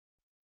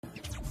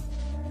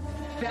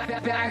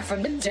Back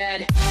from the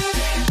dead.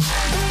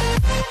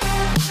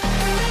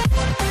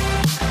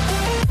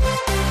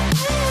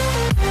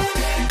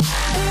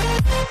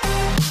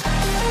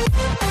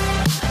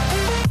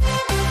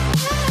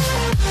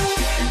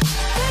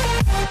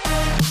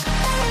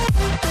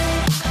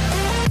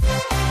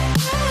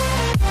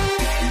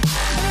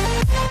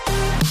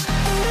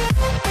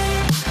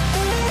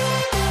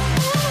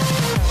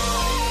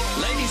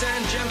 Ladies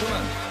and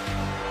gentlemen,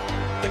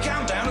 the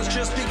countdown has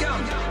just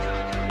begun.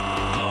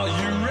 Are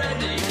you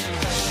ready?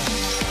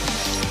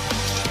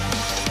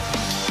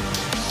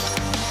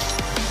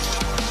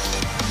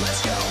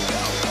 Let's go,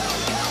 go, go,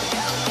 go,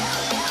 go, go.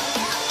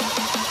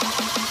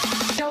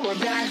 So we're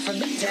back from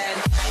the dead.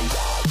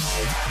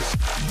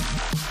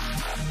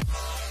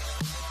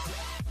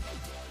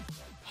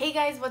 Hey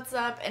guys, what's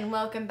up and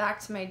welcome back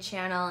to my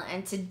channel,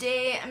 and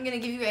today I'm gonna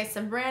give you guys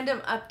some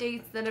random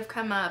updates that have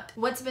come up,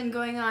 what's been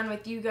going on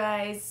with you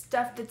guys,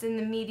 stuff that's in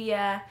the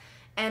media,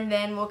 and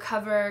then we'll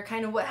cover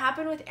kind of what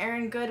happened with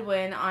Aaron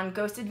Goodwin on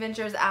Ghost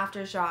Adventures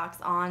Aftershocks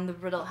on the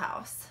Riddle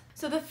house.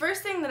 So the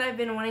first thing that I've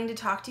been wanting to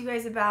talk to you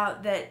guys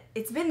about, that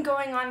it's been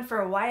going on for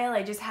a while,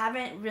 I just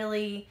haven't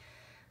really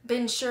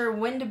been sure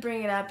when to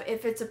bring it up,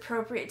 if it's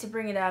appropriate to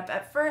bring it up.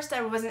 At first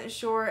I wasn't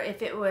sure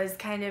if it was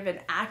kind of an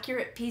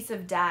accurate piece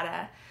of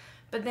data,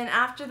 but then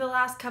after the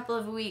last couple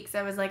of weeks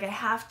I was like, I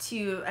have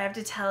to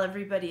tell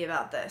everybody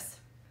about this.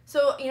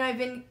 So, you know, I've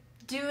been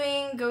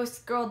doing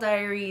Ghost Girl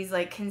Diaries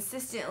like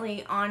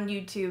consistently on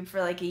YouTube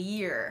for like a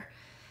year,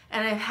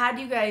 and I've had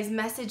you guys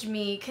message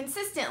me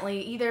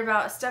consistently either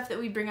about stuff that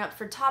we bring up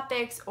for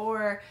topics,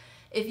 or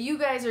if you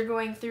guys are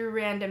going through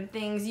random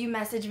things, you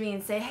message me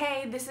and say,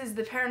 hey, this is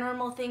the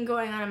paranormal thing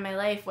going on in my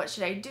life, what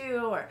should I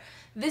do? Or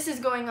this is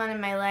going on in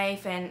my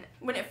life. And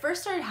when it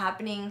first started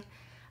happening,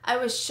 I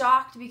was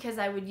shocked because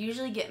I would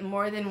usually get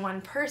more than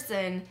one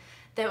person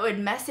that would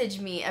message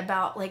me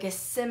about like a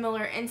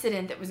similar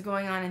incident that was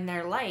going on in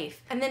their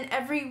life. And then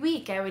every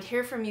week I would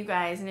hear from you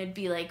guys and it'd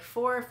be like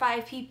 4 or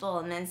 5 people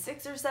and then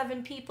 6 or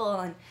 7 people,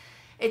 and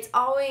it's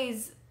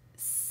always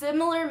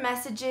similar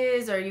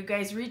messages, or you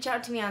guys reach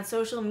out to me on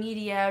social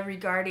media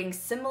regarding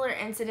similar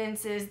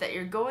incidences that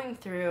you're going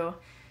through.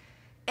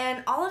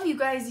 And all of you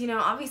guys, you know,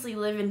 obviously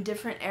live in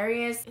different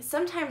areas.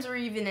 Sometimes we're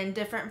even in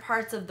different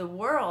parts of the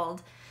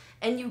world,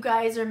 and you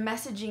guys are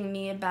messaging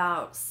me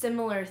about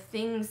similar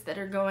things that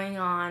are going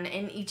on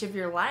in each of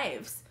your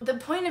lives. The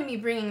point of me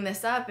bringing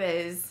this up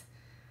is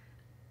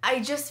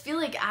I just feel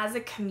like as a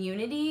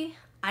community,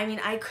 I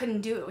mean, I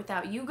couldn't do it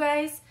without you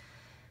guys,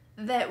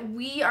 that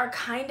we are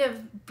kind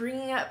of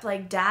bringing up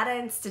like data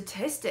and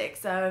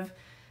statistics of,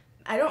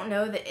 I don't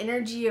know, the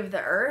energy of the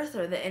earth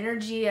or the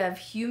energy of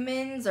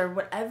humans or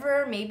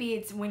whatever. Maybe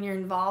it's when you're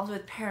involved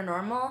with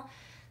paranormal,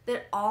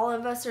 that all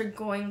of us are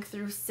going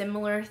through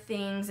similar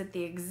things at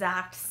the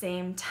exact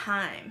same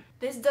time.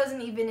 This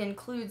doesn't even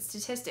include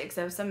statistics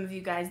of some of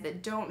you guys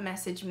that don't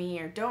message me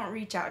or don't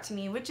reach out to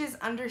me, which is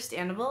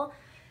understandable.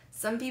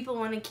 Some people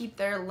want to keep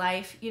their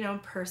life, you know,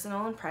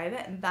 personal and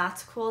private, and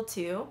that's cool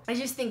too. I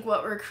just think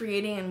what we're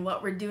creating and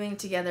what we're doing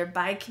together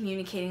by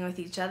communicating with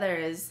each other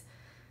is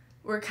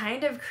we're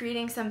kind of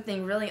creating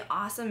something really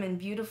awesome and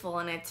beautiful,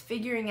 and it's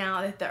figuring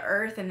out that the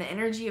earth and the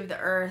energy of the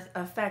earth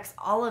affects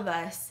all of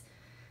us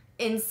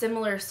in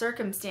similar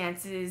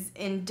circumstances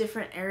in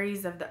different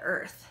areas of the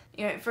earth.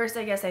 You know, at first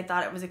I guess I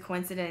thought it was a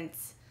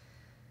coincidence,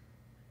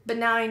 but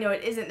now I know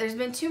it isn't. There's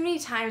been too many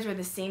times where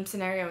the same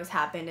scenario has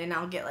happened, and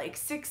I'll get like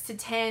 6 to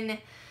 10,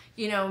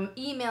 you know,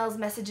 emails,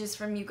 messages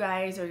from you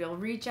guys, or you'll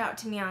reach out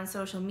to me on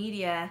social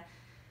media,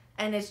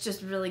 and it's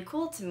just really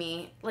cool to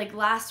me. Like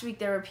last week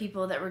there were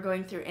people that were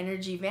going through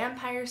energy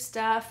vampire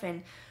stuff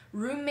and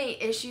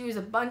roommate issues.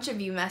 A bunch of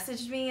you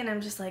messaged me, and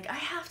I'm just like, I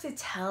have to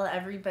tell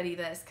everybody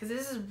this because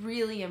this is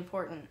really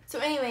important. So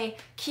anyway,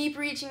 keep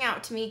reaching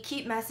out to me,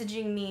 keep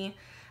messaging me.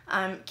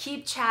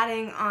 Keep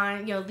chatting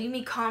on, you know, leave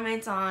me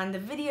comments on the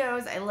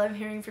videos. I love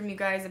hearing from you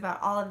guys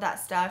about all of that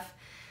stuff.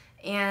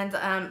 And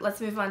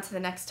let's move on to the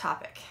next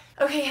topic.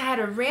 Okay, I had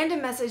a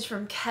random message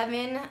from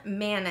Kevin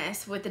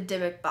Manis with the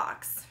Dybbuk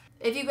box.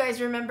 If you guys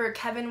remember,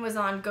 Kevin was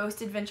on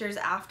Ghost Adventures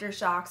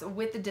Aftershocks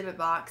with the Dybbuk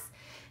box,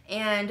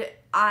 and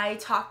I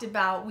talked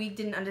about we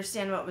didn't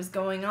understand what was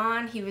going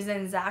on. He was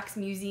in Zach's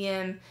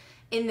museum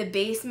in the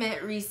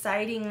basement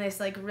reciting this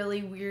like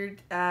really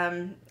weird,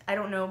 I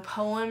don't know,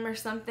 poem or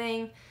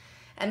something.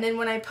 And then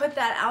when I put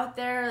that out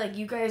there, like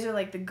you guys are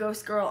like the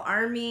Ghost Girl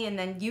army, and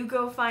then you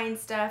go find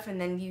stuff and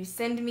then you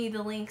send me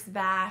the links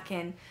back,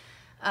 and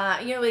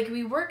you know, like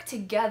we work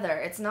together.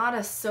 It's not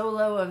a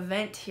solo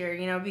event here,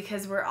 you know,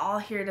 because we're all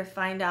here to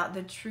find out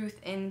the truth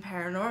in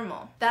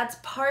paranormal. That's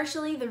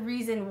partially the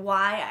reason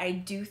why I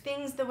do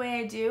things the way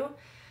I do.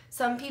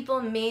 Some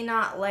people may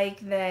not like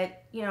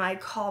that, you know, I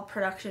call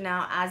production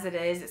out as it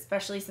is,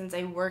 especially since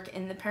I work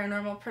in the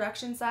paranormal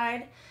production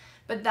side.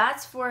 But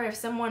that's for if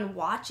someone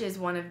watches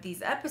one of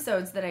these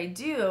episodes that I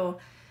do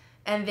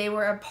and they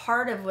were a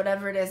part of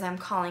whatever it is I'm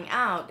calling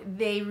out,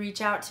 they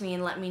reach out to me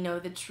and let me know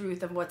the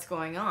truth of what's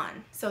going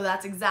on. So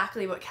that's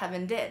exactly what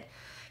Kevin did.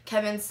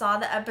 Kevin saw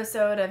the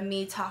episode of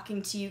me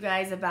talking to you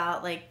guys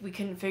about, like, we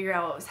couldn't figure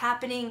out what was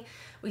happening.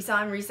 We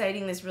saw him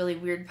reciting this really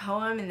weird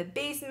poem in the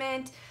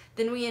basement.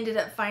 Then we ended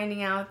up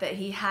finding out that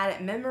he had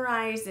it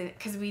memorized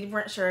because we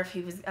weren't sure if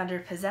he was under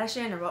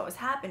possession or what was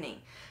happening.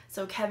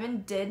 So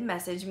Kevin did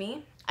message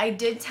me. I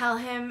did tell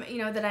him, you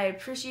know, that I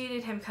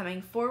appreciated him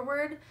coming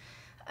forward,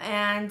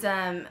 and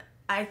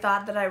I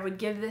thought that I would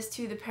give this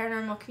to the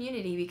paranormal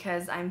community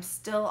because I'm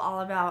still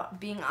all about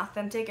being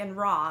authentic and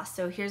raw.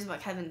 So here's what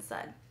Kevin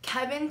said.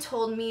 Kevin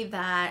told me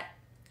that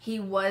he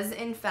was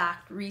in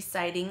fact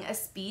reciting a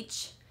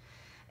speech,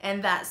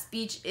 and that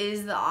speech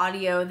is the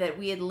audio that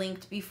we had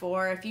linked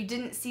before. If you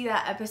didn't see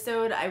that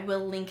episode, I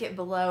will link it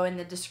below in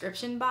the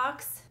description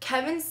box.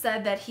 Kevin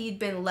said that he'd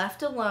been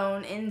left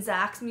alone in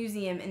Zach's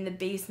museum in the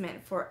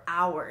basement for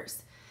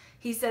hours.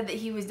 He said that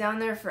he was down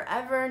there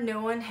forever.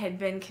 No one had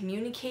been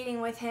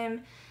communicating with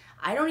him.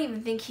 I don't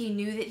even think he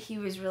knew that he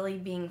was really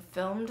being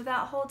filmed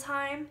that whole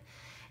time.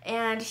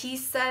 And he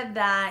said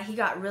that he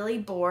got really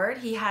bored.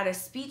 He had a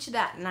speech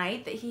that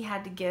night that he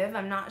had to give.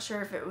 I'm not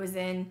sure if it was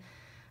in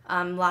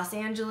Los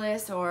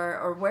Angeles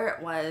or where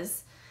it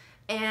was.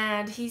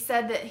 And he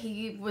said that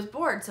he was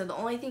bored, so the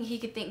only thing he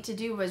could think to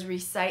do was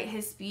recite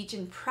his speech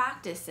and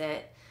practice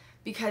it,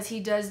 because he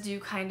does do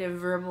kind of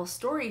verbal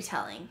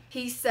storytelling.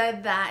 He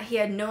said that he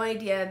had no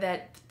idea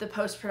that the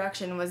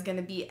post-production was going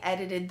to be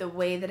edited the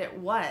way that it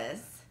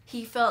was.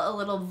 He felt a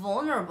little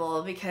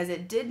vulnerable because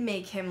it did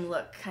make him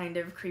look kind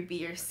of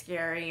creepy or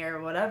scary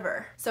or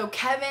whatever. So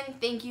Kevin,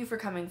 thank you for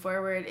coming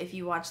forward. If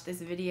you watch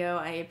this video,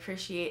 I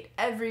appreciate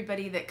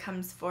everybody that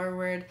comes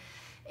forward.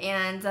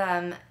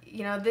 And,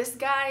 you know, this,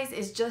 guys,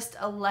 is just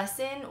a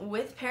lesson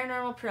with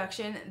paranormal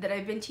production that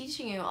I've been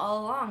teaching you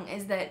all along,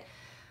 is that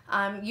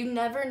you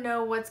never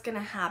know what's going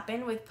to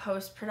happen with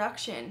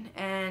post-production.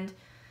 And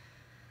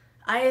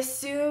I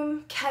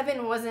assume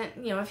Kevin wasn't,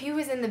 you know, if he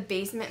was in the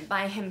basement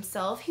by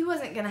himself, he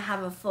wasn't going to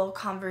have a full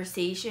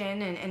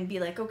conversation and be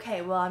like,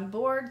 okay, well, I'm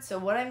bored, so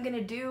what I'm going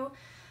to do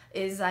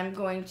is I'm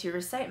going to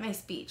recite my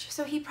speech.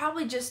 So he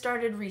probably just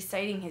started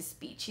reciting his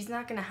speech. He's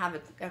not going to have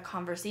a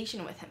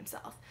conversation with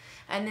himself.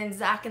 And then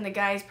Zach and the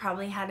guys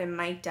probably had him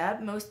mic'd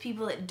up. Most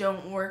people that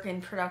don't work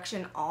in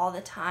production all the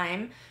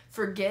time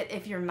forget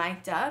if you're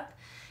mic'd up.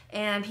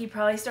 And he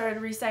probably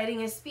started reciting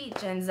his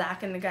speech, and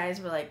Zach and the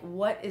guys were like,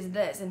 what is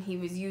this? And he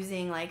was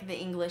using like the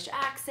English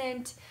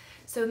accent.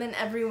 So then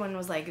everyone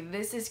was like,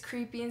 this is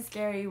creepy and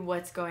scary,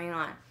 what's going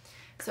on?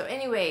 So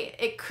anyway,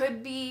 it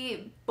could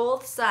be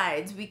both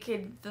sides. We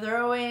could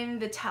throw in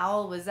the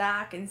towel with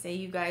Zach and say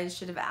you guys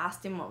should have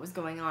asked him what was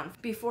going on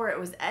before it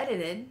was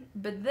edited.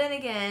 But then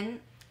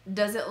again,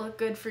 does it look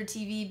good for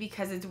TV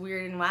because it's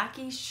weird and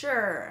wacky?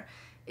 Sure.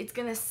 It's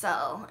gonna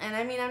sell. And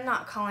I mean, I'm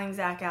not calling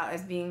Zach out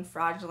as being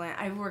fraudulent.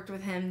 I've worked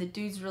with him. The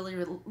dude's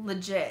really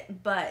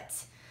legit, but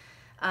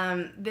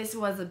this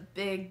was a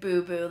big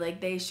boo-boo.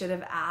 Like, they should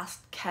have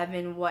asked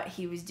Kevin what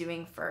he was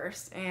doing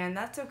first, and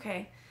that's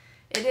okay.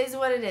 It is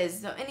what it is.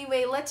 So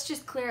anyway, let's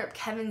just clear up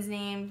Kevin's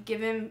name, give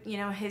him, you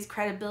know, his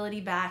credibility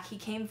back. He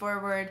came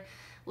forward,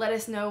 let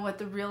us know what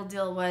the real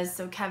deal was.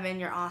 So Kevin,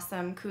 you're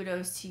awesome.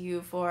 Kudos to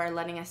you for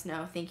letting us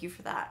know. Thank you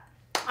for that.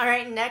 All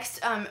right,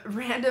 next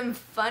random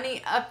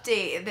funny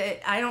update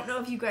that I don't know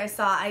if you guys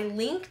saw. I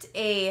linked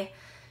a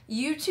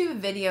YouTube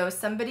video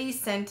somebody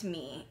sent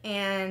me,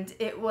 and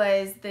it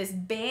was this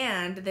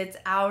band that's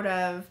out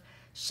of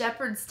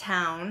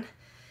Shepherdstown,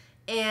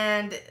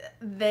 and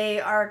they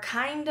are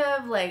kind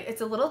of like,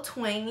 it's a little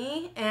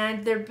twangy,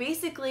 and they're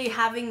basically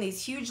having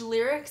these huge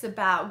lyrics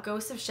about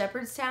ghosts of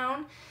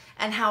Shepherdstown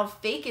and how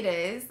fake it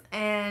is.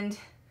 And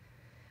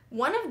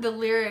one of the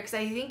lyrics,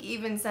 I think,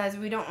 even says,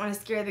 we don't want to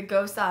scare the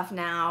ghosts off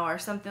now, or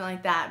something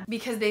like that,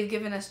 because they've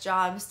given us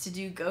jobs to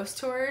do ghost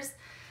tours.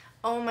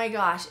 Oh my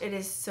gosh, it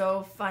is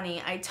so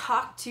funny. I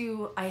talked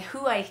to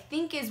who I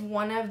think is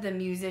one of the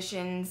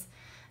musicians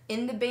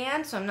in the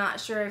band, so I'm not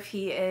sure if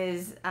he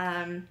is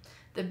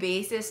the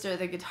bassist or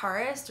the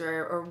guitarist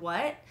or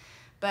what,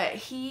 but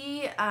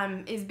he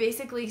is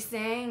basically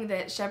saying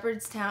that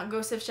Shepherdstown,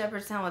 Ghost of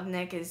Shepherdstown with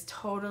Nick is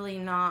totally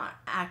not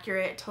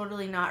accurate,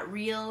 totally not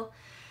real.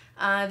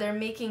 They're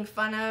making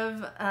fun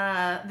of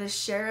the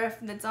sheriff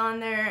that's on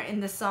there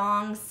in the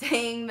song,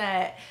 saying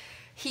that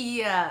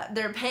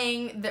they're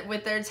paying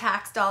with their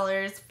tax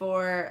dollars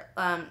for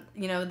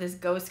you know, this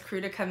ghost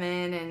crew to come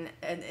in,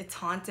 and it's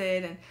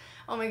haunted. And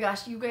oh my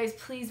gosh, you guys,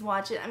 please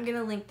watch it. I'm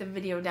gonna link the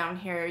video down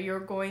here.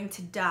 You're going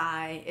to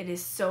die. It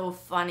is so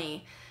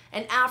funny.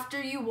 And after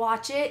you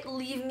watch it,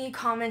 leave me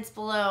comments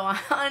below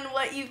on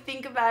what you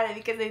think about it,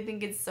 because I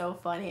think it's so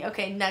funny.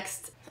 Okay,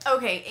 next.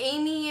 Okay,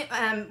 Amy,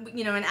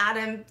 you know, and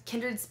Adam,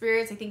 Kindred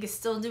Spirits, I think is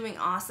still doing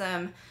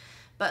awesome.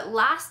 But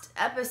last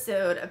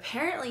episode,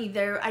 apparently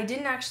I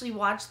didn't actually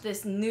watch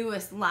this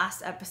newest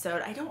last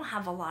episode. I don't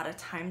have a lot of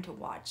time to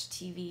watch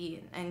TV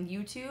and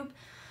YouTube.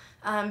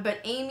 But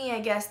Amy, I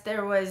guess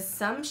there was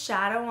some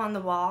shadow on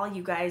the wall.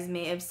 You guys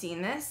may have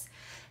seen this.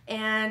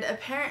 And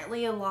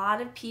apparently a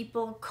lot of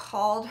people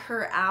called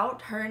her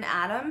out, her and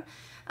Adam.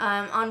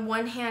 On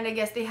one hand, I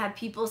guess they had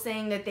people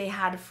saying that they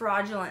had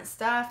fraudulent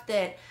stuff,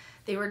 that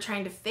they were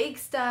trying to fake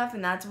stuff,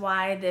 and that's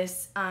why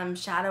this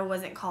shadow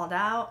wasn't called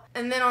out.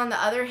 And then on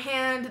the other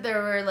hand,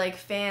 there were like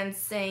fans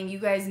saying, you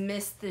guys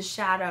missed the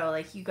shadow,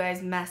 like you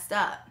guys messed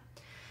up.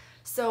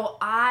 So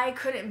I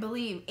couldn't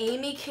believe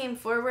Amy came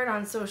forward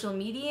on social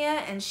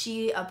media and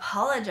she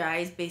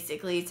apologized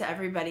basically to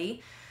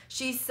everybody.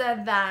 She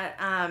said that,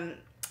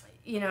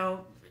 you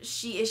know,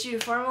 she issued a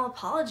formal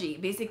apology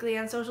basically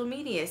on social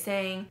media,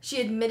 saying she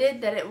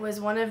admitted that it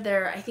was one of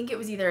their, I think it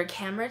was either a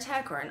camera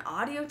tech or an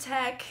audio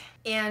tech.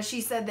 And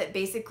she said that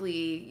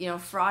basically, you know,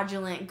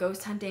 fraudulent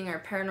ghost hunting or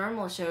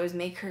paranormal shows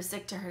make her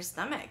sick to her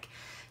stomach.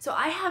 So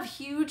I have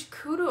huge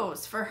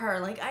kudos for her.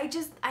 Like, I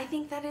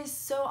think that is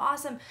so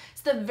awesome.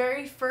 It's the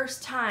very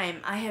first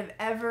time I have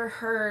ever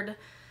heard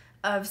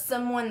of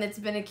someone that's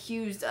been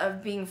accused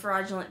of being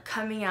fraudulent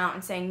coming out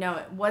and saying, no,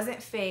 it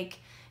wasn't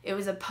fake. It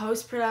was a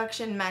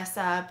post-production mess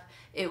up.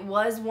 It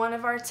was one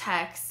of our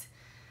techs.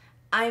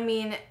 I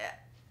mean,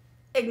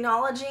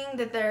 acknowledging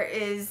that there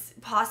is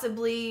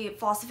possibly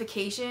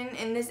falsification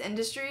in this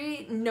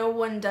industry, no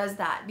one does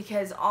that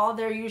because all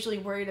they're usually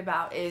worried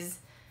about is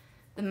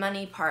the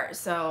money part.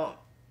 So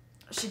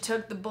she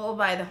took the bull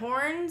by the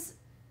horns,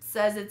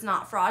 says it's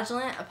not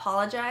fraudulent,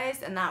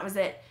 apologized, and that was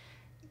it.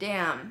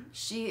 Damn,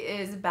 she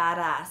is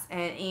badass,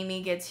 and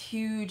Amy gets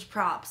huge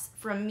props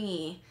from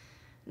me.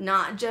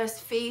 Not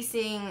just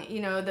facing, you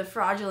know, the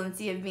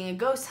fraudulency of being a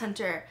ghost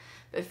hunter,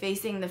 but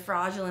facing the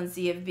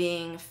fraudulency of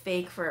being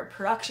fake for a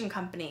production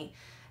company.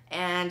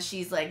 And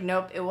she's like,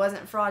 nope, it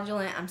wasn't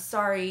fraudulent. I'm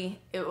sorry.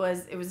 It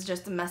was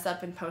just a mess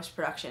up in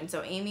post-production.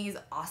 So Amy's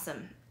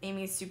awesome.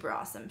 Amy's super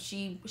awesome.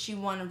 She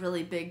won a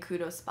really big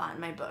kudos spot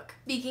in my book.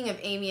 Speaking of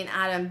Amy and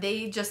Adam,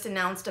 they just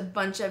announced a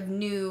bunch of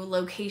new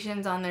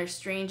locations on their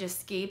Strange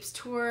Escapes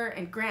tour,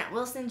 and Grant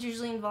Wilson's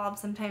usually involved.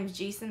 Sometimes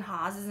Jason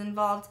Hawes is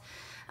involved.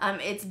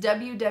 It's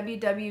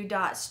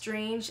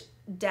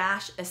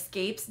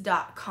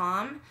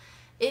www.strange-escapes.com.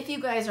 If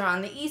you guys are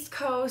on the East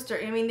Coast,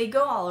 or I mean, they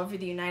go all over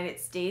the United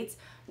States,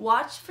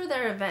 watch for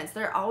their events.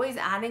 They're always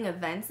adding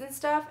events and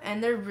stuff,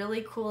 and they're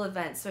really cool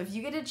events. So if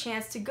you get a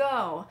chance to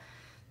go,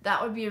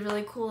 that would be a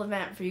really cool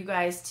event for you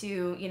guys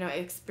to, you know,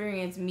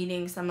 experience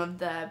meeting some of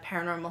the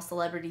paranormal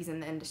celebrities in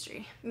the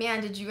industry.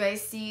 Man, did you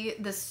guys see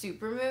the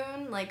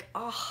supermoon? Like,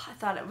 oh, I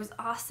thought it was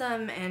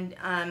awesome. And,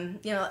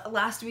 you know,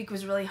 last week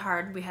was really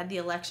hard. We had the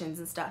elections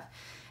and stuff.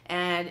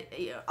 And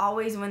you know,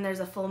 always when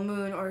there's a full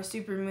moon or a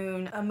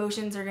supermoon,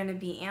 emotions are going to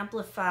be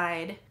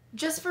amplified.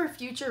 Just for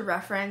future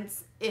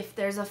reference, if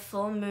there's a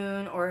full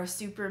moon or a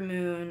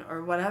supermoon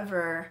or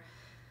whatever,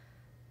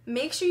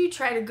 make sure you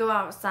try to go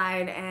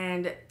outside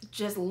and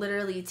just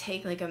literally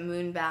take like a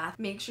moon bath.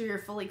 Make sure you're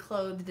fully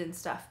clothed and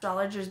stuff.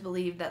 Astrologers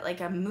believe that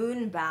like a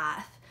moon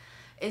bath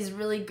is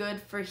really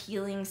good for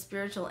healing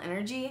spiritual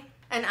energy.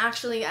 And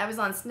actually, I was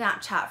on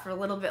Snapchat for a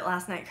little bit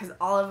last night because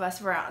all of us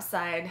were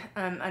outside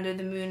under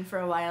the moon for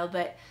a while,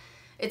 but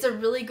it's a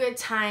really good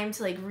time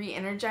to like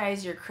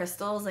re-energize your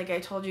crystals. Like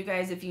I told you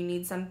guys, if you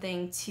need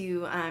something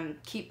to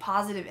keep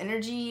positive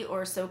energy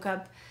or soak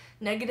up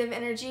negative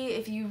energy,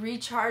 if you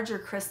recharge your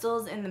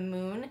crystals in the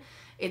moon,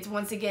 it's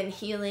once again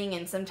healing,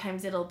 and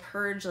sometimes it'll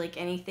purge like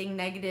anything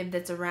negative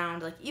that's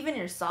around, like even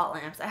your salt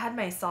lamps. I had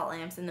my salt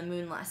lamps in the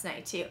moon last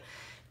night too,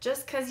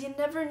 just because you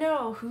never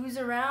know who's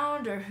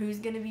around or who's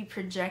going to be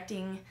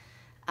projecting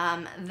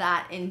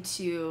that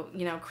into,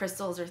 you know,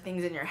 crystals or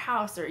things in your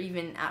house or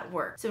even at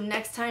work. So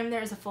next time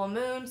there's a full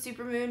moon,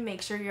 supermoon,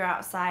 make sure you're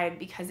outside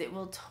because it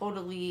will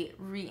totally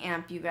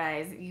reamp you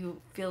guys.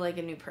 You feel like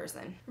a new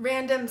person.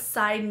 Random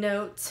side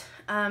note,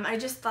 I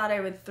just thought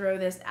I would throw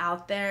this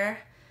out there.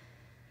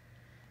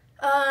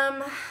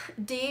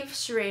 Dave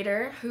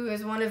Schrader, who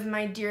is one of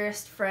my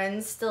dearest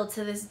friends still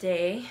to this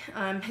day,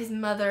 his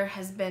mother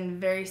has been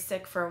very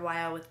sick for a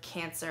while with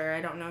cancer.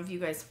 I don't know if you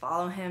guys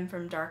follow him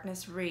from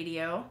Darkness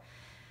Radio.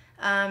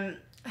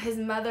 His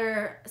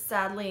mother,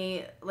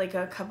 sadly, like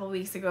a couple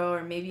weeks ago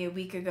or maybe a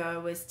week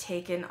ago, was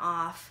taken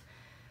off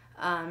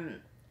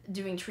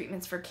doing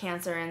treatments for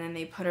cancer, and then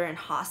they put her in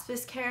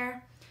hospice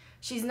care.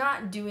 She's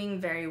not doing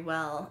very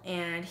well,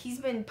 and he's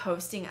been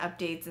posting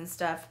updates and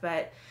stuff,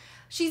 but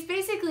she's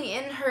basically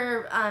in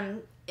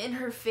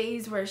her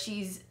phase where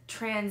she's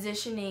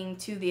transitioning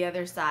to the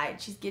other side.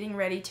 She's getting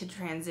ready to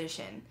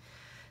transition.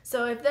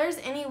 So if there's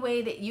any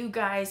way that you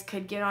guys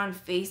could get on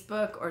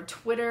Facebook or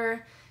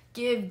Twitter,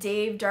 give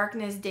Dave,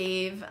 Darkness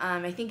Dave,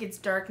 I think it's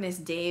Darkness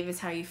Dave is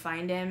how you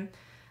find him,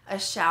 a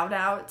shout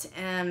out,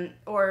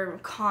 or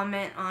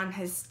comment on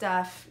his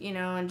stuff, you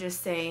know, and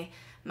just say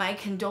my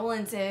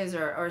condolences,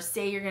 or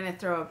say you're gonna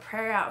throw a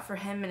prayer out for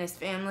him and his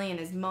family and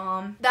his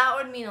mom. That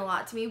would mean a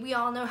lot to me. We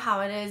all know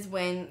how it is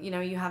when, you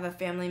know, you have a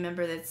family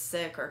member that's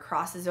sick or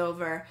crosses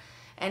over,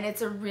 and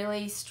it's a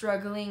really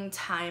struggling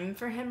time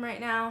for him right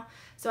now.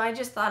 So I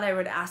just thought I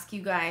would ask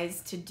you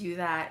guys to do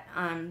that,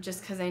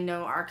 just because I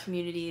know our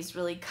community is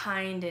really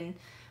kind and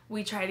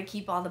we try to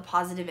keep all the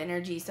positive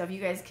energy. So if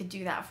you guys could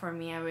do that for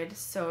me, I would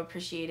so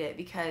appreciate it,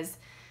 because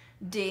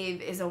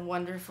Dave is a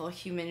wonderful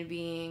human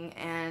being,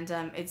 and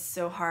it's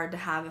so hard to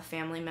have a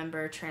family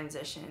member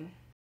transition.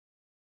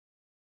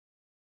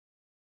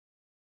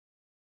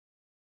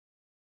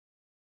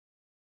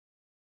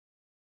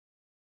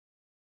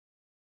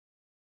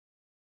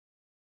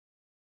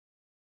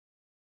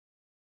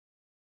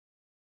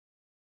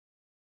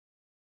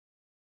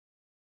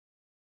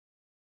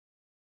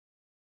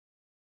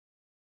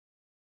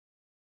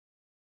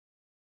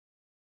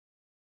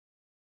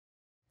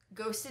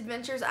 Ghost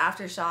Adventures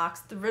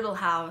Aftershocks, the Riddle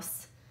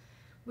house.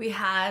 We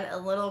had a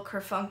little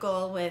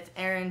kerfunkle with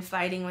Aaron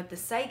fighting with the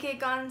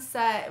psychic on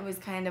set. It was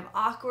kind of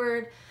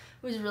awkward.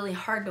 It was really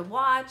hard to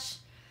watch.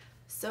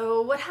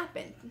 So what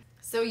happened?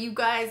 So you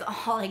guys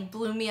all like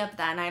blew me up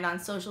that night on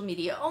social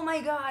media. Oh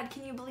my God,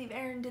 can you believe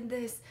Aaron did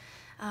this?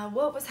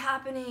 What was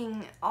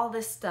happening? All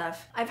this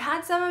stuff. I've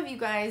had some of you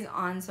guys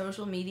on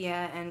social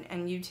media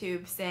and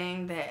YouTube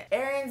saying that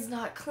Aaron's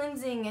not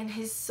cleansing and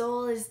his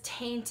soul is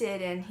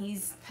tainted and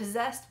he's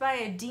possessed by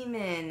a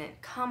demon.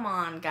 Come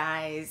on,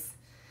 guys.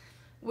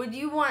 Would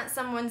you want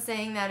someone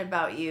saying that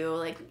about you?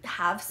 Like,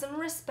 have some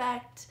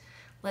respect.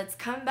 Let's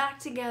come back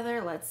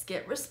together. Let's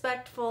get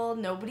respectful.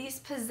 Nobody's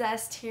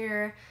possessed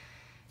here.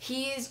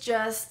 He's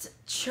just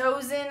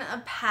chosen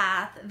a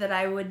path that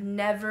I would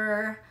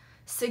never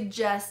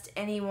suggest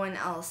anyone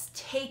else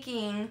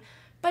taking,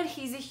 but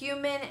he's a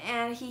human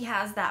and he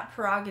has that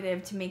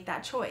prerogative to make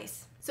that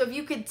choice. So if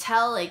you could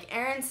tell, like,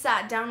 Aaron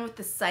sat down with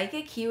the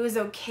psychic. He was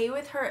okay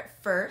with her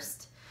at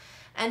first.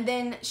 And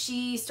then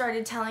she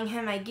started telling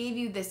him, I gave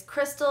you this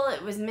crystal.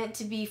 It was meant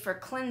to be for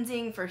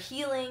cleansing, for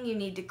healing. You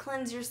need to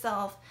cleanse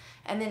yourself.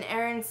 And then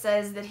Aaron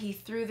says that he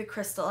threw the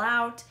crystal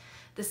out.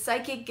 The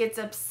psychic gets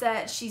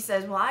upset. She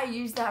says, well, I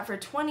used that for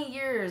 20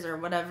 years or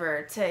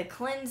whatever to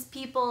cleanse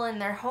people in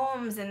their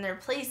homes and their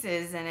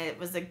places. And it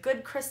was a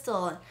good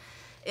crystal.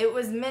 It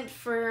was meant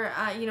for,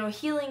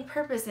 healing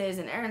purposes.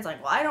 And Aaron's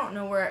like, well, I don't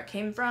know where it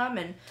came from.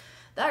 And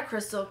that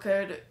crystal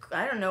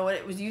I don't know what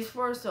it was used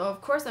for, so of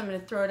course I'm going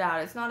to throw it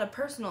out. It's not a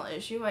personal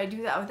issue. I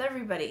do that with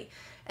everybody.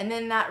 And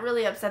then that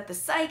really upset the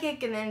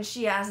psychic, and then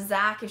she asked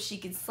Zach if she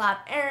could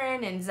slap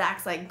Aaron, and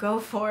Zach's like, go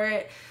for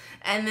it.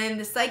 And then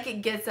the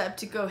psychic gets up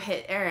to go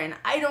hit Aaron.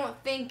 I don't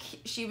think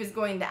she was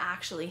going to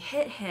actually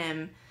hit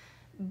him,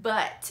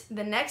 but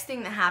the next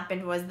thing that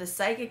happened was the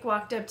psychic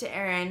walked up to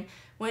Aaron,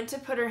 went to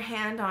put her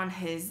hand on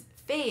his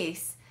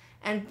face,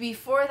 and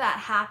before that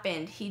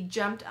happened, he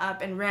jumped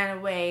up and ran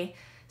away,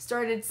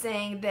 started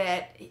saying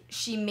that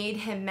she made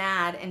him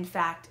mad. In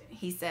fact,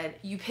 he said,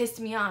 you pissed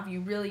me off.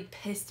 You really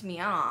pissed me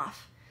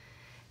off.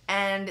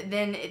 And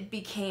then it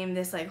became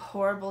this like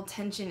horrible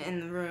tension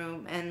in the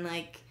room. And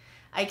like,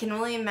 I can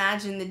only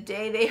imagine the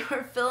day they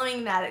were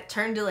filming that, it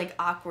turned to like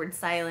awkward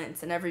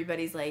silence and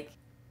everybody's like,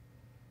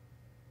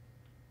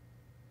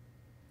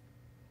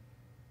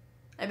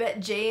 I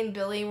bet Jay and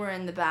Billy were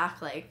in the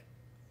back like,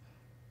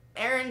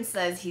 Aaron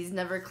says he's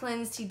never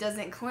cleansed. He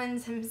doesn't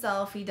cleanse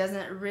himself. He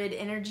doesn't rid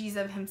energies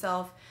of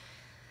himself.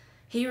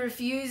 He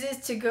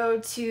refuses to go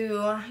to,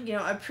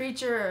 a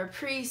preacher or a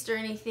priest or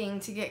anything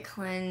to get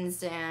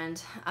cleansed.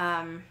 And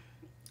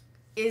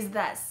is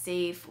that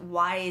safe?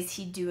 Why is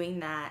he doing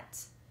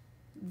that?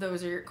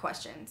 Those are your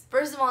questions.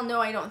 First of all,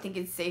 no, I don't think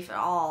it's safe at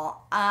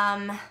all.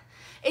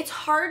 It's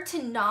hard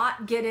to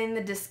not get in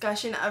the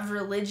discussion of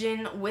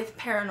religion with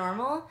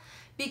paranormal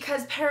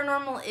because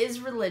paranormal is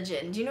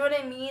religion. Do you know what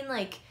I mean?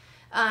 Like,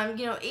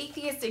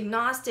 atheist,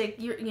 agnostic,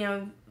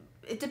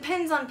 it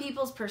depends on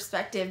people's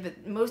perspective,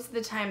 but most of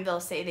the time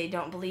they'll say they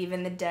don't believe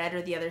in the dead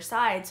or the other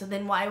side, so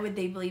then why would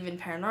they believe in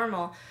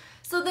paranormal?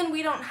 So then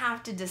we don't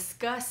have to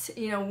discuss,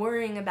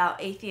 worrying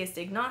about atheist,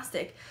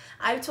 agnostic.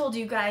 I've told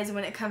you guys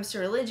when it comes to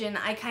religion,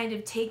 I kind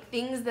of take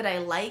things that I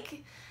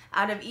like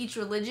out of each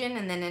religion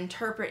and then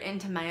interpret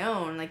into my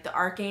own. Like the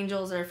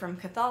archangels are from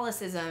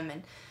Catholicism,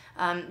 and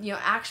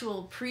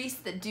actual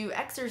priests that do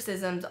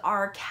exorcisms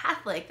are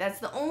Catholic. That's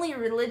the only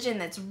religion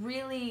that's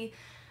really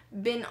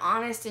been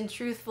honest and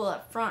truthful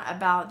up front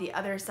about the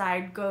other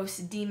side, ghosts,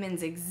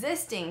 demons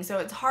existing. So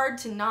it's hard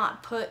to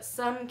not put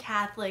some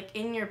Catholic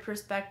in your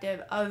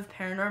perspective of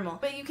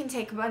paranormal. But you can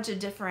take a bunch of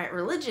different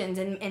religions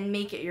and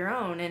make it your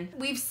own. And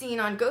we've seen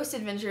on Ghost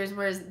Adventures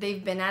where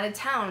they've been out of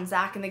town,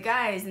 Zach and the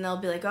guys, and they'll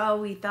be like,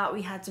 oh, we thought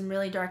we had some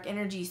really dark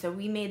energy, so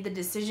we made the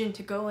decision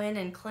to go in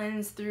and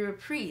cleanse through a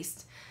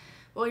priest.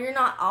 Well, you're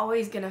not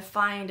always going to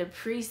find a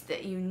priest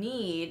that you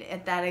need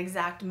at that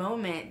exact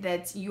moment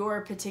that's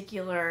your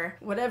particular,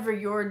 whatever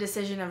your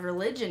decision of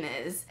religion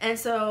is. And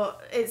so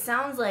it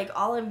sounds like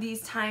all of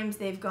these times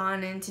they've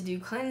gone in to do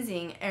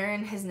cleansing,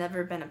 Aaron has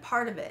never been a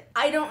part of it.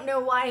 I don't know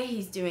why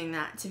he's doing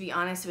that, to be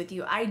honest with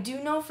you. I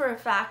do know for a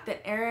fact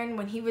that Aaron,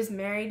 when he was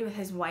married with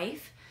his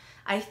wife,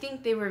 I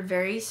think they were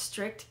very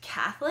strict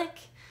Catholic.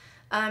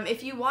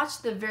 If you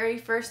watch the very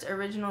first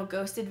original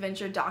Ghost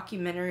Adventure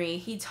documentary,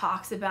 he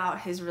talks about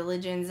his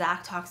religion,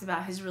 Zach talks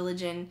about his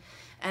religion,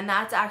 and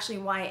that's actually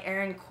why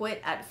Aaron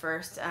quit at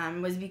first,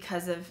 was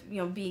because of,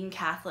 being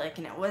Catholic,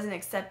 and it wasn't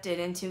accepted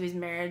into his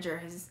marriage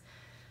or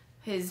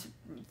his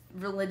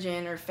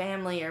religion or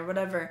family or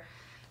whatever.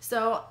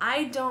 So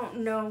I don't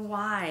know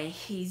why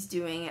he's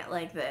doing it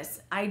like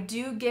this. I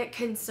do get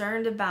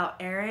concerned about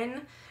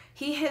Aaron.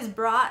 He has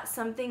brought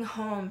something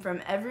home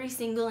from every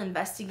single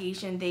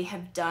investigation they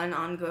have done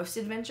on Ghost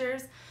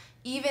Adventures,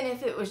 even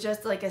if it was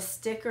just like a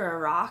stick or a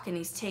rock and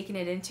he's taken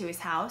it into his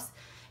house.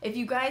 If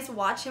you guys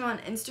watch him on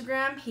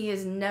Instagram, he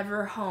is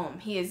never home.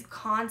 He is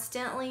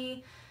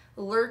constantly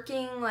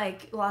lurking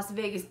like Las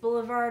Vegas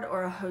Boulevard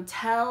or a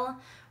hotel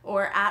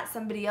or at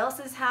somebody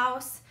else's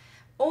house,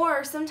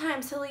 Or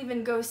sometimes he'll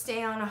even go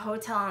stay on a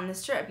hotel on the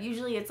Strip.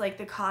 Usually it's like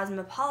the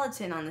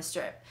Cosmopolitan on the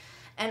Strip.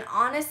 And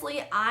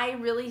honestly, I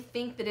really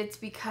think that it's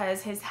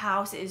because his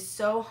house is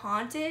so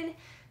haunted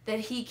that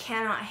he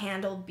cannot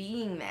handle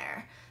being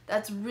there.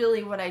 That's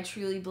really what I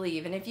truly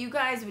believe. And if you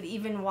guys would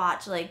even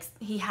watch, like,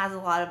 he has a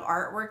lot of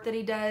artwork that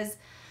he does.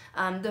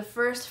 The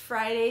first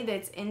Friday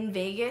that's in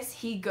Vegas,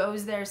 he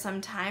goes there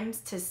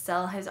sometimes to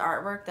sell his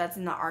artwork. That's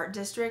in the art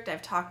district.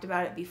 I've talked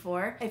about it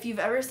before. If you've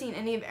ever seen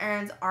any of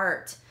Aaron's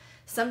art,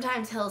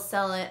 sometimes he'll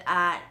sell it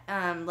at,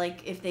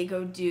 like, if they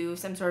go do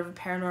some sort of a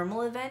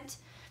paranormal event.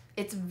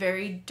 It's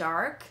very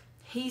dark.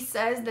 He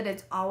says that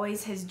it's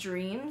always his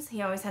dreams.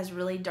 He always has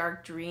really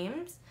dark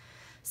dreams.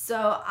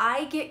 So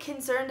I get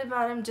concerned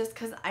about him just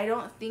because I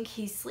don't think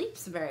he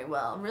sleeps very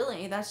well.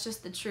 Really, that's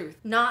just the truth.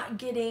 Not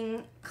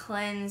getting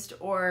cleansed,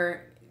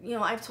 or, you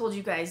know, I've told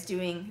you guys,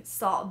 doing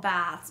salt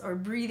baths or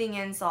breathing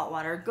in salt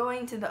water,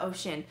 going to the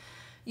ocean,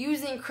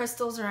 using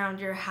crystals around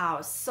your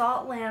house.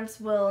 Salt lamps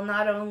will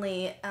not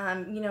only,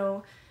 you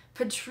know,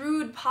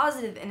 protrude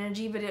positive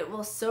energy, but it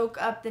will soak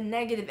up the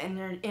negative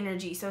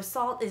energy. So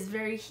salt is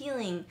very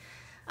healing.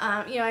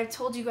 You know, I've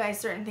told you guys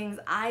certain things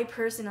I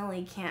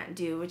personally can't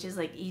do, which is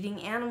like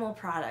eating animal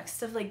products,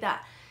 stuff like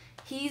that.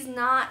 He's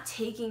not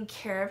taking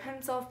care of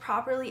himself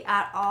properly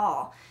at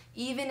all,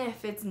 even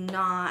if it's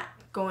not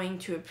going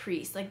to a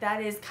priest. Like,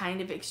 that is kind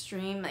of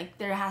extreme. Like,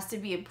 there has to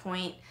be a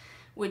point,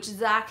 which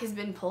Zach has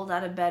been pulled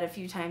out of bed a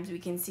few times. We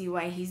can see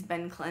why he's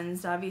been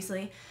cleansed,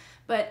 obviously.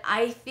 But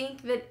I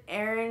think that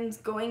Aaron's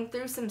going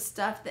through some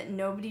stuff that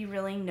nobody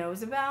really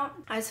knows about.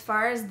 As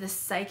far as the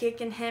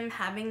psychic in him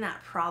having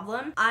that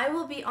problem, I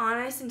will be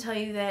honest and tell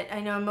you that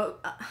I know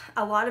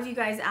a lot of you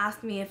guys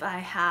asked me if I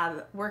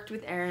have worked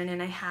with Aaron,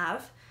 and I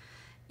have.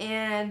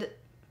 And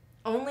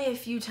only a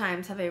few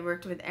times have I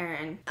worked with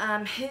Aaron.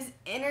 His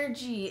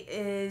energy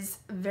is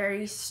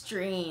very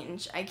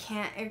strange. I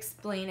can't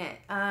explain it.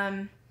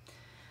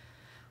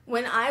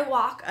 When I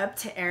walk up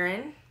to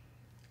Aaron,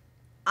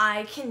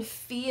 I can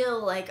feel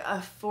like a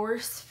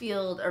force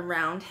field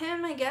around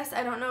him, I guess.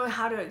 I don't know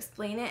how to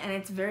explain it, and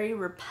it's very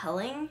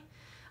repelling.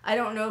 I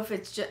don't know if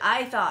it's just,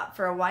 I thought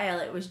for a while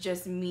it was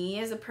just me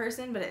as a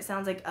person, but it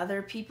sounds like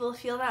other people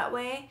feel that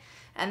way,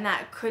 and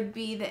that could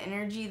be the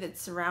energy that's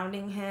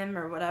surrounding him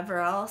or whatever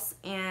else,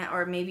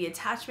 or maybe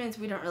attachments,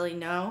 we don't really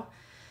know.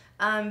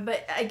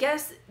 But I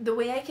guess the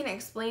way I can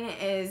explain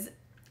it is,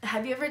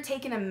 have you ever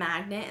taken a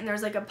magnet and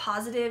there's like a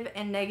positive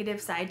and negative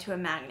side to a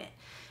magnet?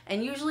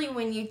 And usually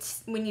when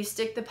you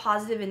stick the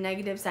positive and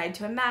negative side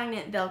to a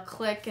magnet, they'll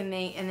click and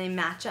they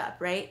match up,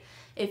 right?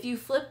 If you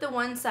flip the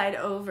one side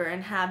over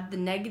and have the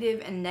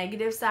negative and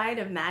negative side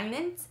of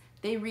magnets,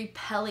 they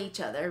repel each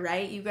other,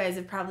 right? You guys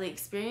have probably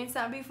experienced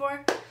that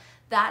before.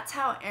 That's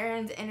how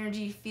Aaron's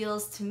energy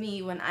feels to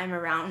me when I'm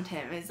around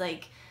him. It's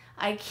like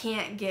I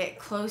can't get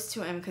close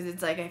to him because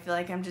it's like I feel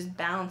like I'm just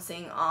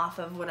bouncing off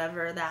of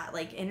whatever that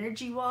like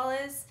energy wall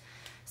is.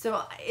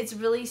 So it's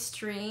really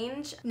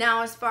strange.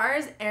 Now, as far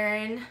as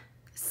Aaron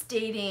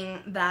stating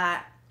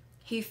that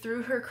he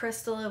threw her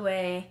crystal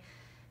away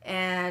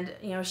and,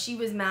 you know, she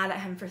was mad at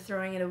him for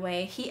throwing it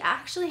away, he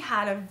actually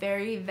had a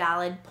very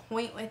valid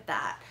point with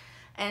that.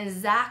 And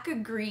Zach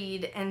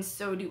agreed, and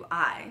so do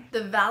I.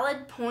 The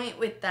valid point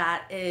with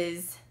that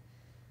is,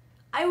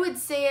 I would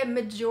say a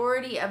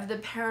majority of the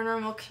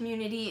paranormal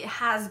community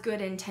has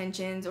good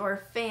intentions,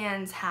 or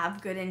fans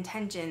have good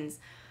intentions.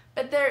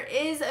 But there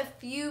is a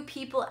few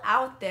people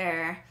out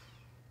there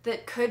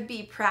that could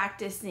be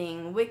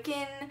practicing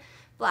Wiccan,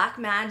 black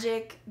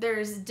magic.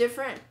 There's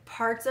different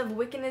parts of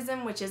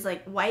Wiccanism, which is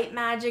like white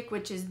magic,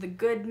 which is the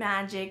good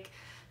magic.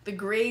 The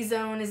gray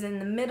zone is in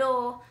the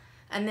middle.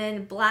 And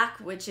then black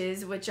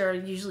witches, which are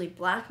usually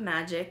black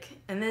magic.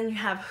 And then you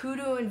have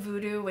hoodoo and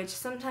voodoo, which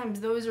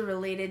sometimes those are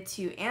related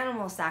to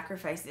animal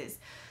sacrifices.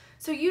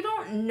 So you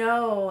don't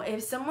know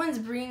if someone's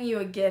bringing you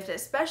a gift,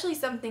 especially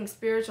something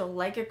spiritual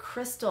like a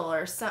crystal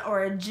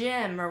or a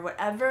gem or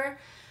whatever.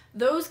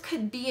 Those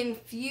could be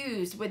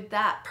infused with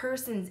that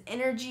person's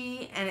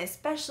energy, and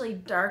especially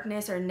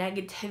darkness or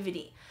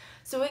negativity.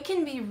 So it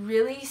can be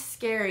really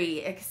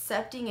scary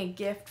accepting a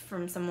gift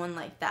from someone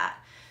like that.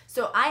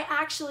 So I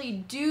actually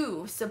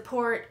do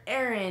support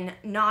Aaron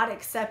not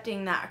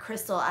accepting that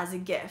crystal as a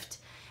gift.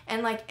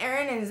 And like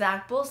Aaron and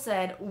Zach both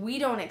said, we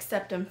don't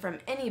accept them from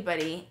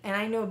anybody, and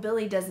I know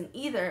Billy doesn't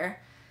either,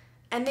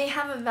 and they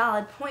have a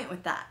valid point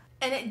with that.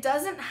 And it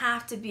doesn't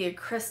have to be a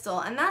crystal,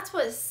 and that's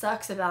what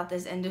sucks about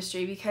this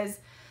industry, because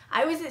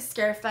I was at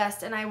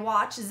Scarefest and I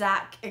watched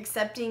Zach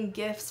accepting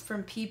gifts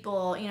from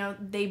people. You know,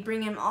 they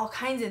bring him all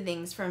kinds of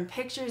things, from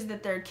pictures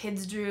that their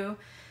kids drew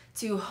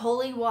to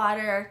holy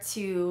water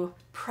to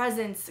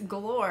presents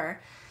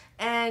galore.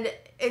 And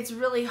it's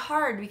really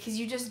hard because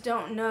you just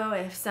don't know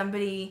if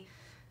somebody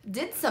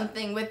did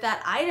something with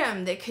that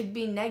item that could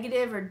be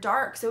negative or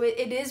dark. So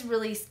it is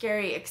really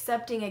scary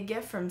accepting a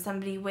gift from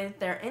somebody with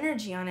their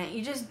energy on it.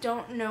 You just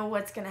don't know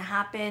what's going to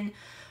happen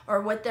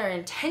or what their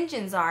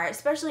intentions are,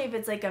 especially if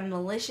it's like a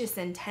malicious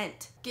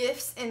intent.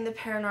 Gifts in the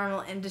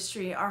paranormal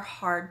industry are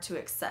hard to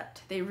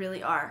accept. They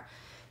really are.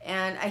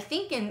 And I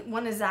think in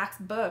one of Zach's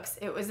books,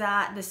 it was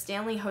at the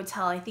Stanley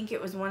Hotel. I think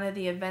it was one of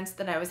the events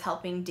that I was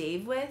helping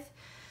Dave with.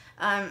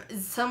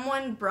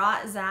 Someone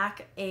brought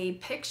Zach a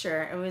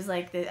picture. It was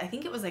like, I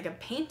think it was like a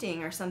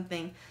painting or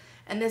something.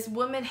 And this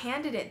woman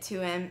handed it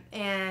to him,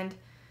 and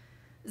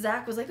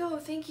Zach was like, oh,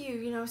 thank you,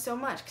 you know, so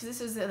much. Because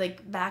this was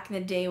like back in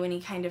the day when he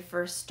kind of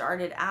first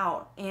started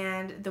out.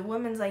 And the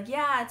woman's like,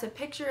 yeah, it's a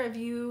picture of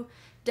you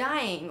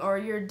dying or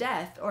your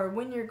death or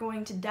when you're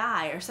going to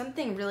die or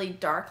something really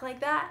dark like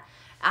that,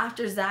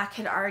 after Zach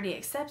had already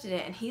accepted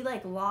it. And he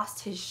like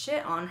lost his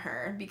shit on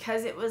her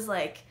because it was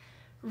like,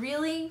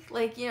 really?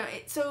 Like, you know,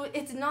 so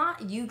it's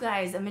not you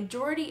guys. A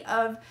majority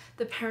of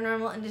the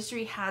paranormal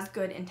industry has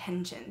good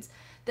intentions.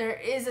 There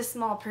is a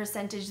small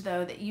percentage,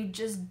 though, that you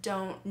just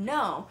don't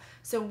know.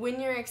 So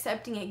when you're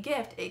accepting a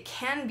gift, it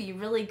can be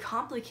really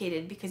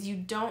complicated because you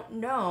don't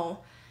know,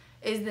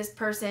 is this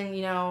person,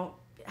 you know,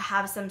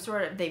 have some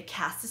sort of, they've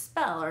cast a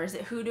spell, or is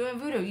it hoodoo and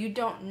voodoo? You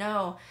don't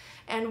know.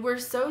 And we're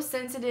so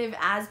sensitive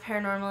as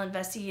paranormal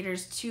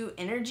investigators to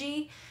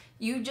energy.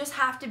 You just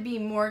have to be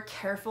more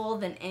careful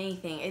than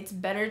anything. It's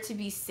better to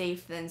be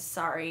safe than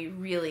sorry,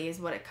 really,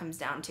 is what it comes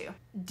down to.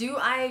 Do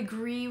I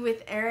agree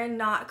with Aaron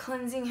not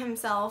cleansing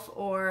himself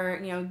or,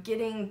 you know,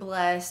 getting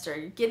blessed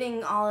or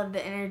getting all of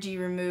the energy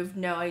removed?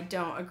 No, I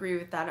don't agree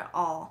with that at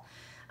all.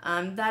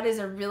 That is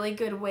a really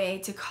good way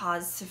to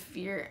cause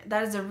severe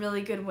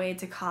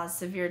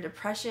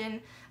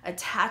depression,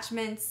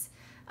 attachments,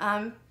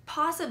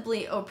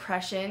 possibly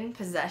oppression,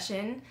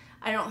 possession.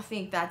 I don't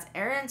think that's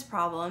Aaron's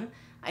problem.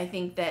 I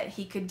think that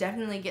he could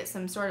definitely get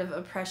some sort of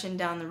oppression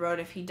down the road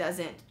if he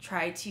doesn't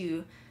try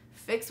to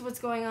fix what's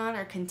going on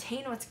or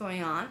contain what's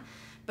going on.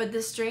 But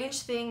the strange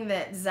thing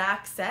that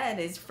Zach said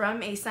is,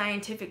 from a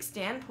scientific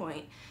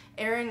standpoint,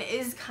 Aaron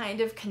is kind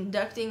of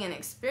conducting an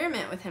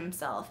experiment with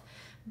himself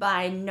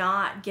by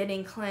not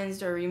getting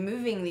cleansed or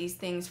removing these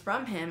things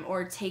from him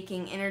or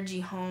taking energy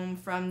home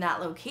from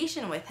that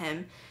location with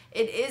him.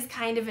 It is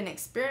kind of an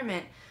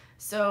experiment.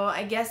 So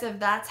I guess if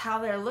that's how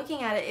they're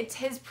looking at it, it's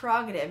his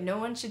prerogative. No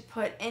one should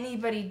put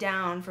anybody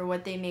down for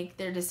what they make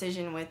their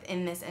decision with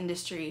in this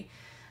industry.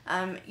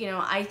 You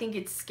know, I think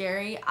it's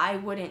scary. I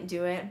wouldn't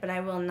do it, but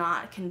I will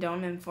not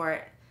condone him for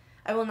it.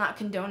 I will not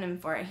condone him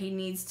for it. He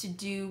needs to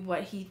do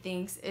what he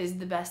thinks is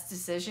the best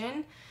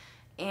decision.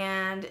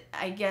 And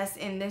I guess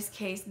in this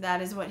case,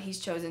 that is what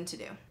he's chosen to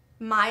do.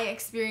 My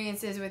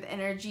experiences with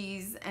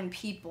energies and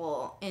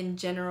people in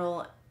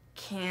general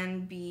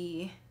can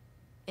be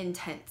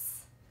intense.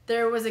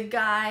 There was a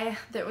guy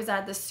that was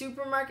at the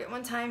supermarket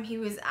one time. He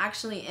was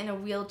actually in a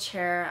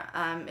wheelchair.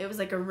 It was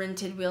like a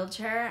rented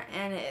wheelchair,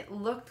 and it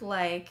looked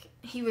like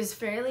he was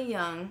fairly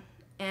young.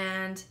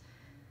 And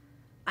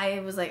I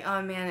was like,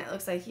 oh man, it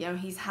looks like, you know,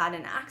 he's had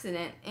an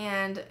accident.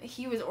 And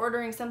he was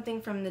ordering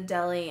something from the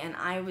deli, and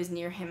I was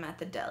near him at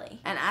the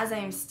deli. And as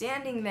I'm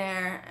standing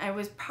there, I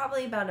was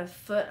probably about a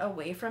foot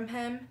away from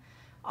him.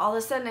 All of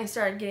a sudden I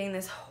started getting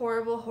this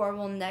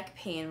horrible neck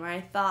pain where I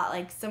thought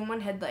like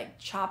someone had like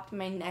chopped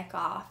my neck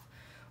off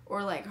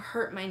or like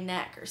hurt my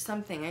neck or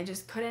something. I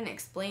just couldn't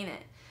explain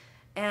it.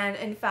 And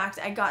in fact,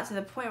 I got to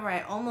the point where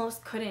I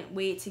almost couldn't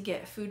wait to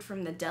get food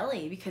from the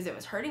deli because it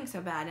was hurting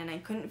so bad and I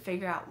couldn't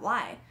figure out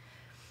why.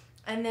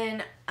 And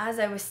then as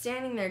I was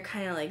standing there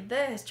kind of like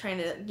this, trying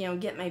to, you know,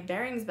 get my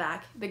bearings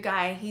back, the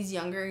guy, he's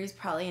younger, he's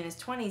probably in his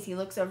 20s, he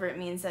looks over at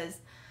me and says,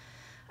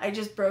 I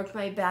just broke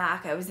my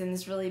back. I was in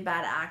this really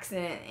bad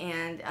accident,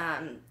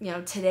 and you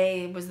know,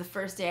 today was the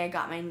first day I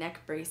got my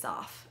neck brace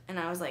off. And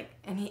I was like,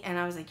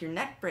 I was like, your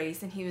neck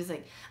brace? And he was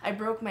like, I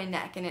broke my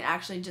neck, and it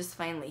actually just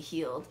finally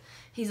healed.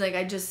 He's like,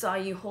 I just saw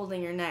you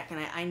holding your neck,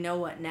 and I know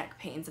what neck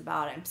pain's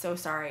about. I'm so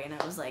sorry. And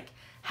I was like,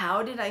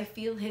 how did I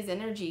feel his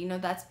energy? You know,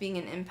 that's being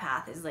an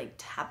empath, is like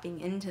tapping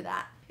into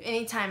that.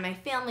 Anytime my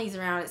family's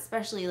around,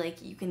 especially,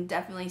 like, you can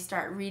definitely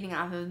start reading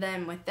off of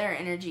them with their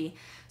energy.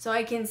 So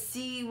I can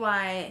see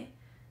why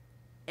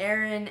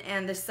Aaron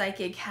and the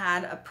psychic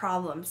had a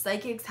problem.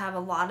 Psychics have a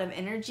lot of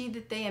energy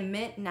that they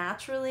emit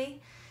naturally,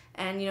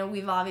 and you know,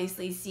 we've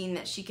obviously seen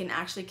that she can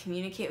actually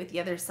communicate with the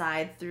other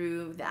side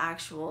through the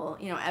actual,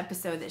 you know,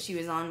 episode that she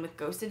was on with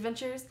Ghost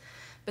Adventures.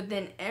 But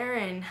then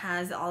Aaron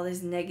has all this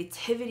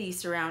negativity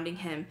surrounding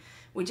him,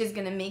 which is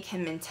going to make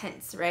him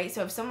intense, right?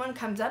 So if someone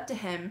comes up to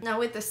him, now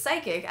with the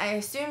psychic, I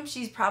assume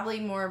she's probably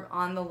more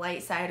on the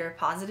light side or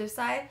positive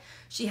side.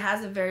 She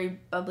has a very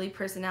bubbly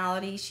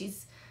personality.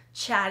 She's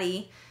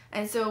chatty.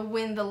 And so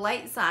when the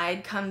light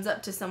side comes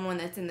up to someone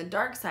that's in the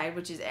dark side,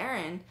 which is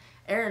Aaron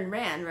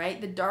ran,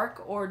 right? The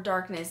dark or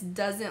darkness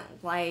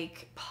doesn't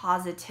like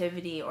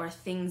positivity or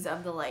things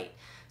of the light.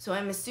 So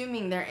I'm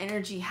assuming their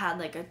energy had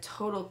like a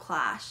total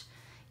clash.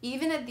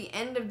 Even at the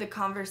end of the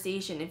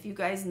conversation, if you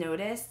guys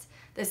noticed,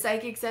 the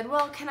psychic said,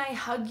 well, can I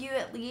hug you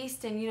at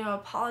least and, you know,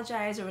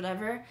 apologize or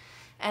whatever?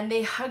 And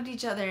they hugged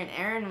each other, and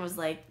Aaron was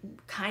like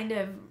kind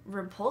of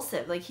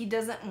repulsive. Like he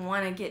doesn't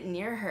want to get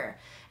near her.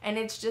 And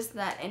it's just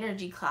that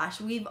energy clash.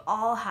 We've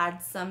all had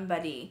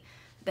somebody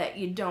that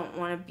you don't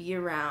want to be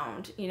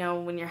around, you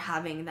know, when you're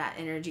having that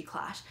energy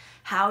clash.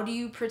 How do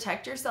you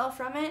protect yourself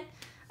from it?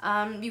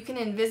 You can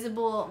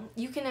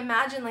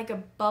imagine like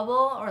a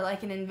bubble or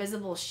like an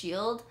invisible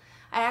shield.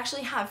 I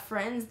actually have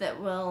friends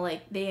that will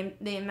they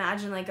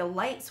imagine like a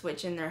light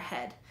switch in their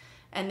head,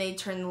 and they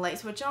turn the light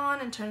switch on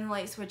and turn the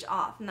light switch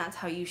off, and that's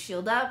how you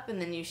shield up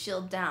and then you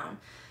shield down.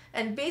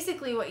 And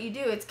basically what you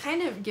do, it's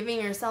kind of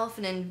giving yourself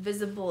an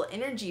invisible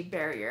energy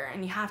barrier,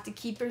 and you have to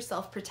keep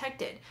yourself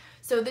protected.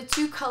 So the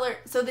two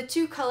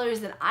colors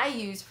that I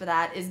use for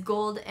that is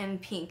gold and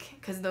pink,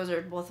 because those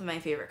are both of my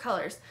favorite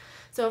colors.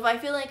 So if I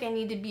feel like I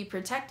need to be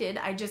protected,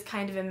 I just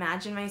kind of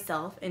imagine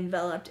myself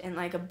enveloped in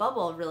like a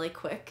bubble really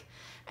quick.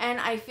 And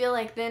I feel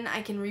like then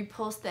I can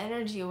repulse the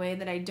energy away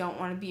that I don't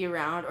want to be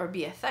around or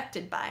be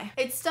affected by.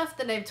 It's stuff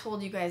that I've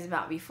told you guys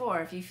about before.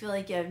 If you feel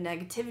like you have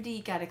negativity,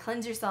 you gotta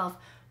cleanse yourself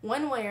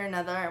one way or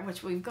another,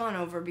 which we've gone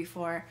over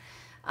before.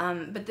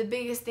 But the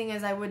biggest thing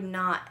is I would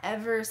not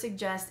ever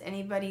suggest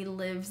anybody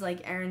lives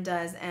like Aaron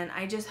does, and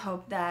I just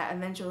hope that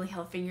eventually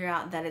he'll figure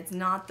out that it's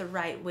not the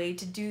right way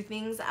to do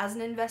things as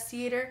an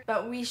investigator,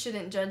 but we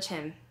shouldn't judge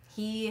him.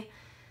 He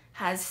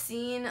has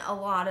seen a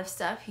lot of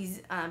stuff.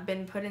 He's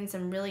been put in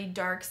some really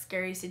dark,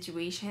 scary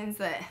situations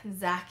that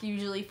Zach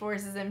usually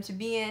forces him to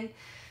be in.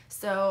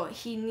 So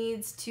he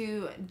needs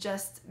to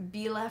just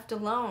be left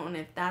alone.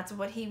 If that's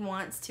what he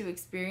wants to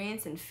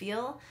experience and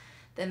feel,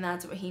 then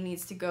that's what he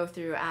needs to go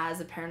through as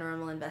a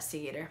paranormal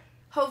investigator.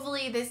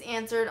 Hopefully this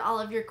answered all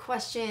of your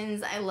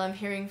questions. I love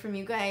hearing from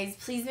you guys.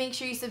 Please make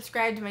sure you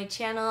subscribe to my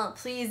channel.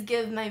 Please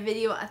give my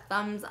video a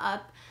thumbs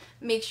up.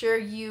 Make sure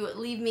you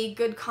leave me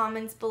good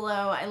comments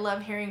below. I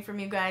love hearing from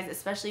you guys,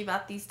 especially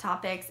about these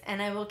topics,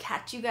 and I will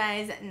catch you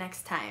guys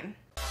next time.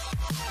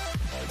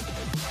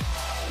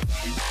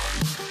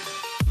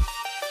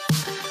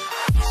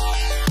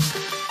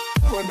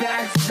 We're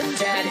back from the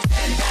dead.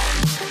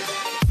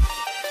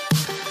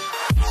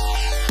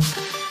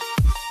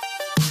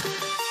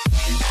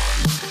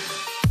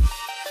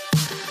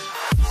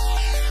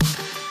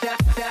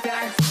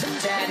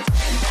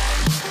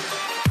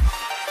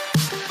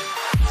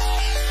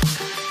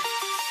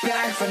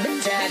 Back from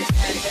the dead. Back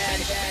from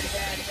the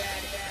dead.